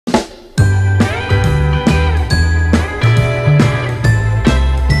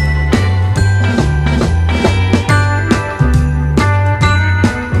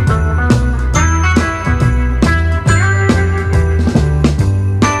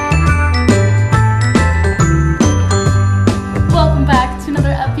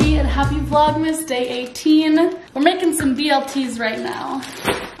kitchen. We're making some BLTs right now.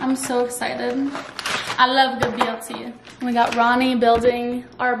 I'm so excited. I love good BLT. We got Ronnie building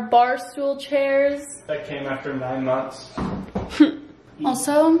our bar stool chairs. That came after 9 months.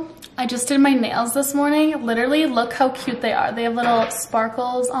 Also, I just did my nails this morning. Literally, look how cute they are. They have little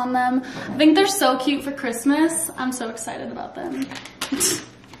sparkles on them. I think they're so cute for Christmas. I'm so excited about them.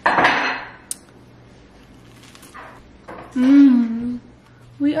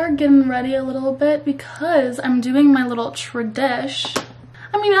 We are getting ready a little bit because I'm doing my little tradish.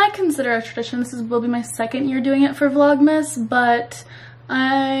 I mean, I consider it a tradition. This will be my 2nd year doing it for Vlogmas, but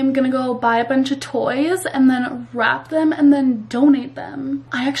I'm gonna go buy a bunch of toys and then wrap them and then donate them.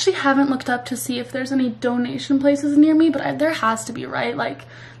 I actually haven't looked up to see if there's any donation places near me, but there has to be, right? Like,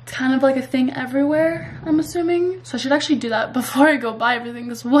 it's kind of like a thing everywhere, I'm assuming. So I should actually do that before I go buy everything,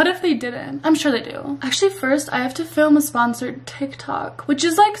 because what if they didn't? I'm sure they do. Actually, first I have to film a sponsored TikTok, which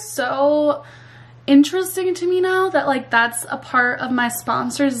is like so interesting to me now that like that's a part of my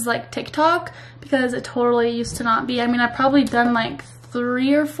sponsors is like TikTok, because it totally used to not be. I mean, I've probably done like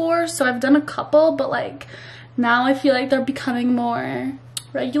 3 or 4, so I've done a couple, but like now I feel like they're becoming more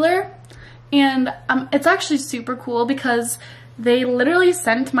regular. And it's actually super cool because they literally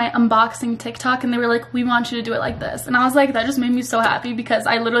sent my unboxing TikTok and they were like, we want you to do it like this. And I was like, that just made me so happy because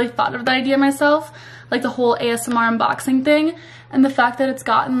I literally thought of the idea myself, like the whole ASMR unboxing thing. And the fact that it's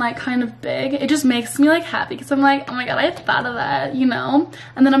gotten like kind of big, it just makes me like happy because I'm like, oh my god, I thought of that, you know?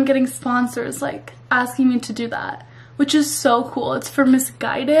 And then I'm getting sponsors like asking me to do that, which is so cool. It's for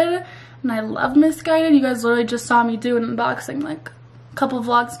Misguided, and I love Misguided. You guys literally just saw me do an unboxing like a couple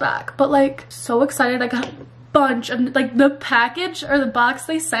vlogs back. But like, so excited. I got a bunch of, like, the package or the box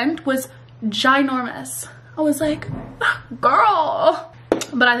they sent was ginormous. I was like, girl.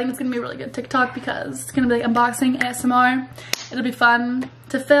 But I think it's gonna be a really good TikTok because it's gonna be like unboxing ASMR. It'll be fun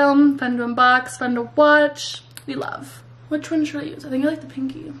to film, fun to unbox, fun to watch. We love. Which one should I use? I think I like the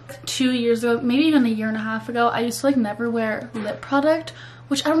pinky. 2 years ago, maybe even a year and a half ago, I used to like never wear lip product,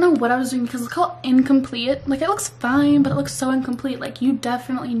 which I don't know what I was doing because look how incomplete. Like, it looks fine, but it looks so incomplete. Like, you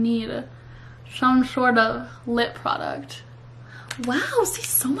definitely need some sort of lip product. Wow, see,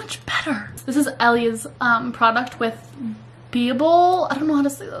 so much better. This is Ellie's product with Beable. I don't know how to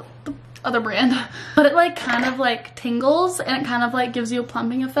say that, the other brand. But it like kind of like tingles and it kind of like gives you a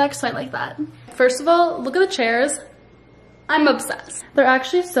plumping effect, so I like that. First of all, look at the chairs. I'm obsessed. They're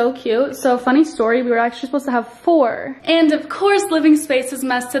actually so cute. So funny story, we were actually supposed to have 4. And of course, Living Spaces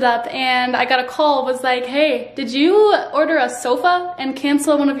messed it up and I got a call, was like, hey, did you order a sofa and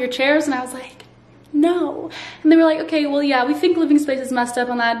cancel one of your chairs? And I was like, no. And they were like, okay, well, yeah, we think Living Spaces messed up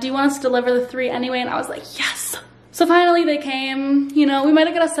on that. Do you want us to deliver the 3 anyway? And I was like, yes. So finally they came. You know, we might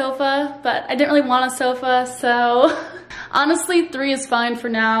have got a sofa, but I didn't really want a sofa, so honestly, 3 is fine for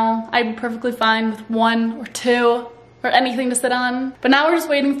now. I'd be perfectly fine with 1 or 2. Or anything to sit on. But now we're just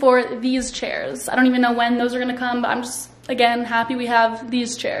waiting for these chairs. I don't even know when those are gonna come, but I'm just, again, happy we have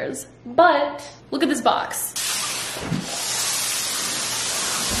these chairs. But look at this box.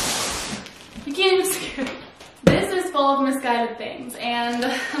 You can't even see it. This is full of Misguided things, and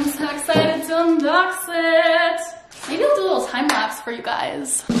I'm so excited to unbox it. Maybe I'll do a little time lapse for you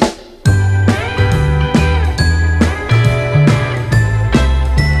guys.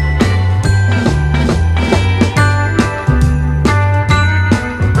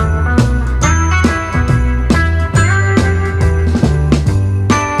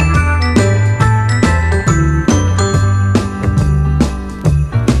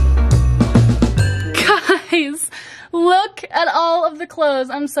 The clothes.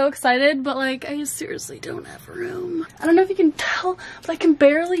 I'm so excited, but like I seriously don't have room. I don't know if you can tell, but I can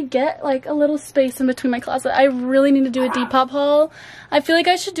barely get like a little space in between my closet. I really need to do a Depop haul. I feel like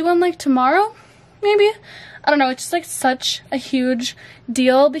I should do one like tomorrow, maybe. I don't know, it's just like such a huge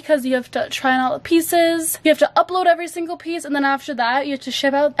deal because you have to try on all the pieces, you have to upload every single piece, and then after that you have to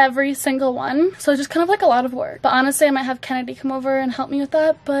ship out every single one. So it's just kind of like a lot of work. But honestly, I might have Kennedy come over and help me with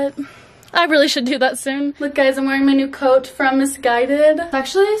that, but I really should do that soon. Look guys, I'm wearing my new coat from Misguided. It's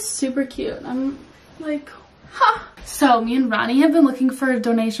actually super cute. I'm like, ha! So me and Ronnie have been looking for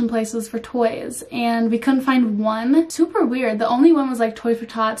donation places for toys and we couldn't find one. Super weird. The only one was like Toys for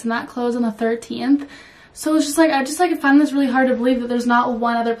Tots and that closed on the 13th. So it's just like, I find this really hard to believe that there's not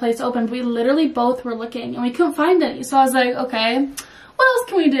one other place open. We literally both were looking and we couldn't find any. So I was like, okay, what else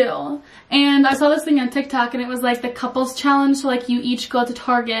can we do? And I saw this thing on TikTok and it was like the couples challenge. So like you each go to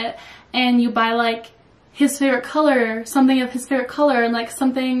Target and you buy like his favorite color, something of his favorite color, and like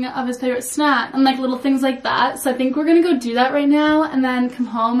something of his favorite snack, and like little things like that. So I think we're gonna go do that right now and then come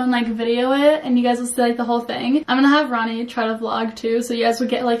home and like video it and you guys will see like the whole thing. I'm gonna have Ronnie try to vlog too so you guys will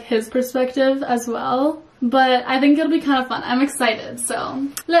get like his perspective as well. but I think it'll be kind of fun. I'm excited, so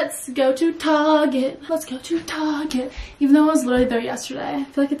let's go to Target. Let's go to Target. Even though I was literally there yesterday. I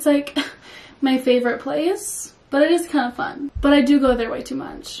feel like it's like my favorite place, but it is kind of fun. But I do go there way too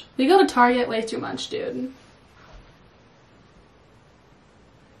much. We go to Target way too much, dude.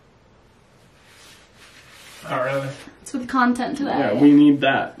 Oh, really? It's with content today. Yeah, we need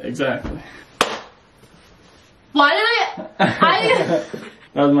that. Exactly. Why did I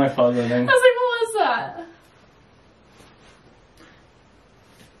That was my fault, I think. was like, what was that?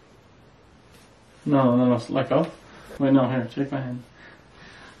 No, let go. Wait, no, here, shake my hand.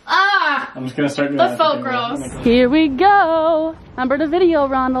 Ah! I'm just gonna start doing That felt gross. Here we go. Remember the video,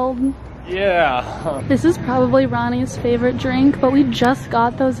 Ronald. Yeah. This is probably Ronnie's favorite drink, but we just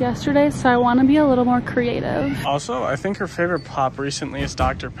got those yesterday, so I want to be a little more creative. Also, I think her favorite pop recently is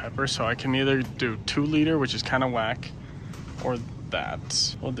Dr. Pepper, so I can either do 2 liter, which is kind of whack, or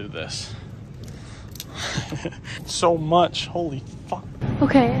that. We'll do this. So much, holy fuck.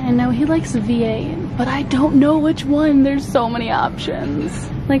 Okay, I know he likes V8, but I don't know which one. There's so many options.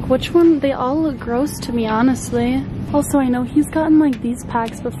 Like, which one? They all look gross to me, honestly. Also, I know he's gotten like these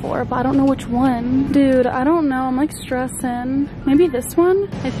packs before, but I don't know which one. Dude, I don't know. I'm like stressing. Maybe this one?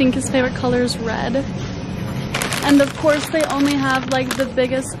 I think his favorite color is red. And of course, they only have like the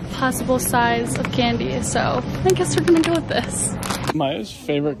biggest possible size of candy, so I guess we're gonna go with this. Maya's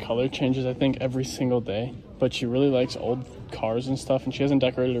favorite color changes, I think, every single day, but she really likes old cars and stuff, and she hasn't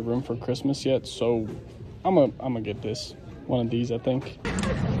decorated her room for Christmas yet, so I'm gonna get this. One of these, I think.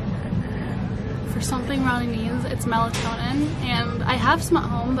 For something Ronnie needs, it's melatonin, and I have some at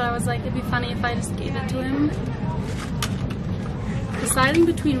home, but I was like, it'd be funny if I just gave it to him. Deciding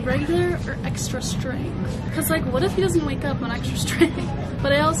between regular or extra strength. Because like, what if he doesn't wake up on extra strength?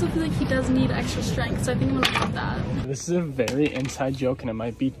 But I also feel like he does need extra strength, so I think I'm gonna put that. This is a very inside joke, and it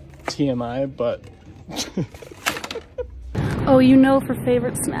might be TMI, but... Oh, you know, for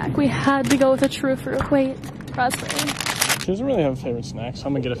favorite snack, we had to go with a true fruit. Wait, raspberry. She doesn't really have a favorite snack, so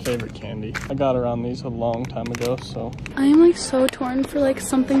I'm gonna get a favorite candy. I got her on these a long time ago, so... I am like so torn for like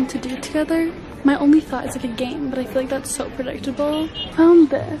something to do together. My only thought is like a game, but I feel like that's so predictable.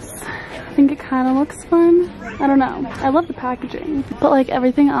 Found this. I think it kind of looks fun. I don't know. I love the packaging, but like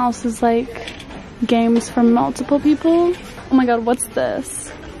everything else is like games from multiple people. Oh my god, what's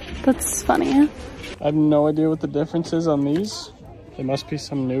this? That's funny. I have no idea what the difference is on these. There must be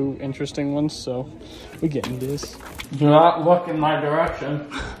some new interesting ones, so we getting this. Do not look in my direction.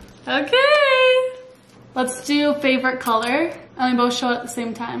 Okay. Let's do favorite color, and we both show it at the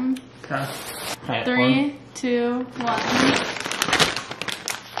same time. Okay. Right, 3, 2, 1.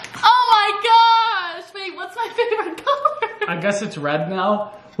 Oh my gosh! Wait, what's my favorite color? I guess it's red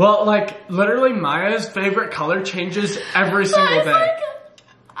now. Well, like, literally Maya's favorite color changes every single day.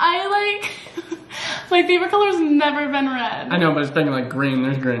 My favorite color's never been red. I know, but it's been like green.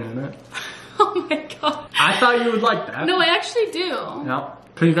 There's green in it. Oh my god. I thought you would like that. No, I actually do. No.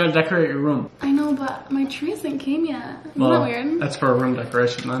 Because you gotta decorate your room. I know, but my tree hasn't came yet. Isn't Well, that weird? that's for a room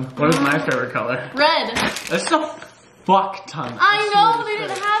decoration then. What is my favorite color? Red. That's a fuck ton. I know, but they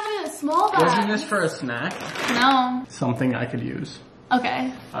didn't have it in a small bag. Wasn't this for a snack? No. Something I could use.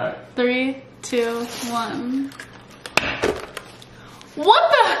 Okay. Alright. 3, 2, 1.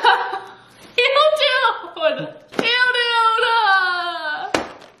 What the hell? Ew, dude! Ew, dude!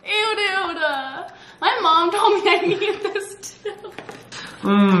 Ew, dude! My mom told me I need this too.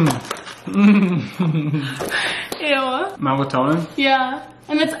 Ew. Melatonin? Yeah.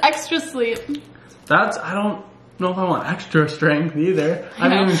 And it's extra sleep. That's, I don't know if I want extra strength either. I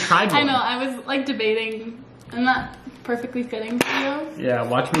haven't even tried one. I know, I was like debating. Isn't that perfectly fitting for you? Yeah,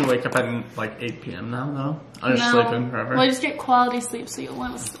 watch me wake up at like 8 p.m. now, though. I'll just sleep in forever. Well, just get quality sleep so you'll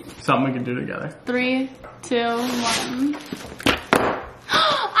want to sleep. Something we can do together. 3, 2, 1.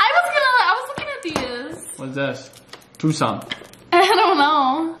 I was looking at these. What's this? Tucson. I don't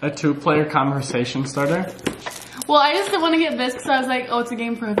know. A 2-player conversation starter? Well, I just didn't want to get this because I was like, oh, it's a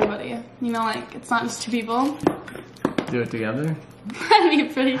game for everybody. You know, like, it's not just 2 people. Do it together? That'd be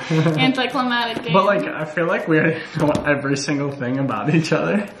a pretty anticlimactic game. But like, I feel like we already know every single thing about each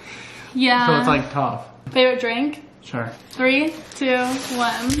other. Yeah. So it's like tough. Favorite drink? Sure. 3, 2, 1.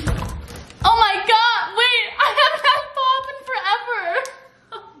 Oh my god! Wait, I haven't had pop in forever.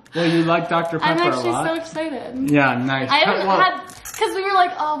 Well, you like Dr. Pepper a lot. I'm actually so excited. Yeah, nice. I haven't had, because we were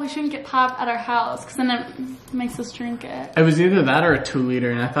like, oh, we shouldn't get pop at our house, because then it makes us drink it. It was either that or a 2-liter,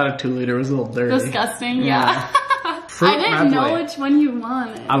 and I thought a 2-liter was a little dirty. Disgusting, yeah. Fruit I didn't know which one you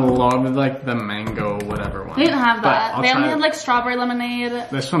wanted. I loved like the mango whatever one. They didn't have that. They only it. had like strawberry lemonade.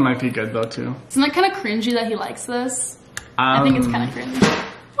 This one might be good though too. Isn't that kind of cringy that he likes this? I think it's kind of cringy.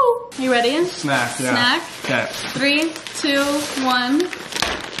 Ooh. You ready? Snack, yeah. Snack. Okay. 3, 2, 1.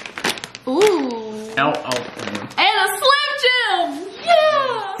 Ooh. Oh. And a Slim Jim!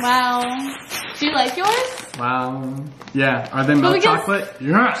 Yeah! Wow. Do you like yours? Wow. Yeah. Are they milk chocolate?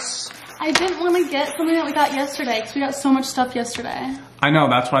 Yes! I didn't want to get something that we got yesterday because we got so much stuff yesterday. I know,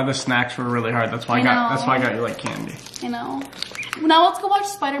 that's why the snacks were really hard. That's why I got you like candy. I know. Now let's go watch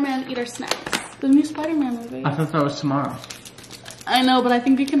Spider-Man eat our snacks. The new Spider-Man movie. I thought that was tomorrow. I know, but I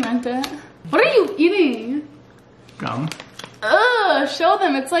think we can rent it. What are you eating? Gum. Ugh, show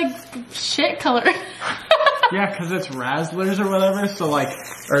them. It's like shit color. Yeah, because it's Razzlers or whatever, so like,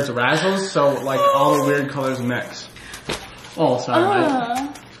 or it's Razzles, so like all the weird colors mix. Oh, sorry, right?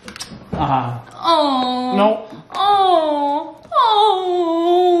 Oh. Nope. Oh.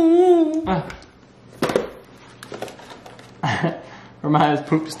 Oh. From my eyes,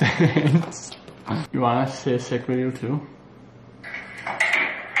 poop stains. You want us to say a sick video too?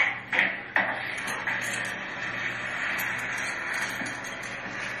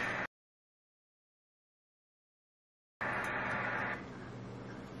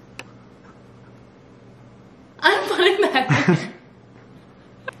 I'm putting that in.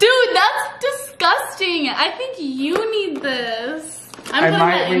 Dude, that's disgusting. I think you need this. I'm putting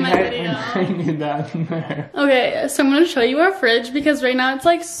that in my video. I need that in there. Okay, so I'm gonna show you our fridge because right now it's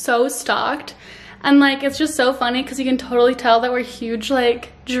like so stocked. And like, it's just so funny because you can totally tell that we're huge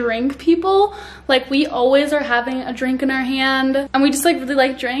like drink people. Like we always are having a drink in our hand and we just like really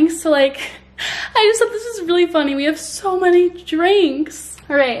like drinks. So like, I just thought this was really funny. We have so many drinks.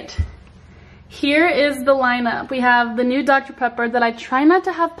 All right. Here is the lineup. We have the new Dr. Pepper that I try not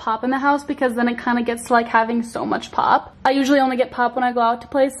to have pop in the house because then it kind of gets to like having so much pop. I usually only get pop when I go out to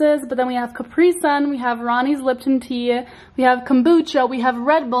places, but then we have Capri Sun, we have Ronnie's Lipton Tea, we have kombucha, we have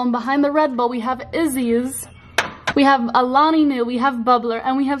Red Bull, and behind the Red Bull we have Izzy's, we have Alani Nu, we have Bubbler,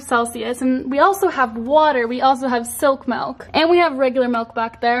 and we have Celsius, and we also have water, we also have Silk Milk, and we have regular milk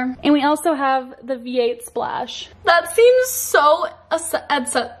back there, and we also have the V8 Splash. That seems so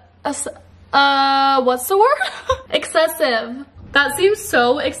what's the word? Excessive. That seems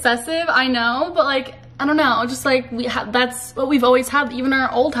so excessive, I know, but like, I don't know, just like that's what we've always had. Even in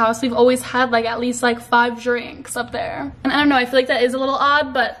our old house, we've always had like at least like 5 drinks up there. And I don't know, I feel like that is a little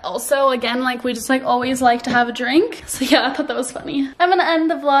odd, but also again, like we just like always like to have a drink. So yeah, I thought that was funny. I'm gonna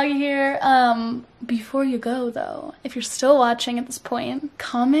end the vlog here. Before you go though, if you're still watching at this point,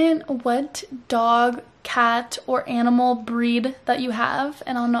 comment what dog, cat, or animal breed that you have,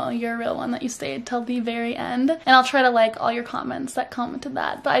 and I'll know you're a real one that you stayed till the very end. And I'll try to like all your comments that commented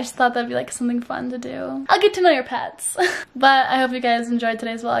that, but I just thought that'd be like something fun to do. I'll get to know your pets. But I hope you guys enjoyed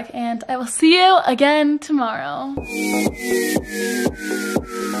today's vlog, and I will see you again tomorrow.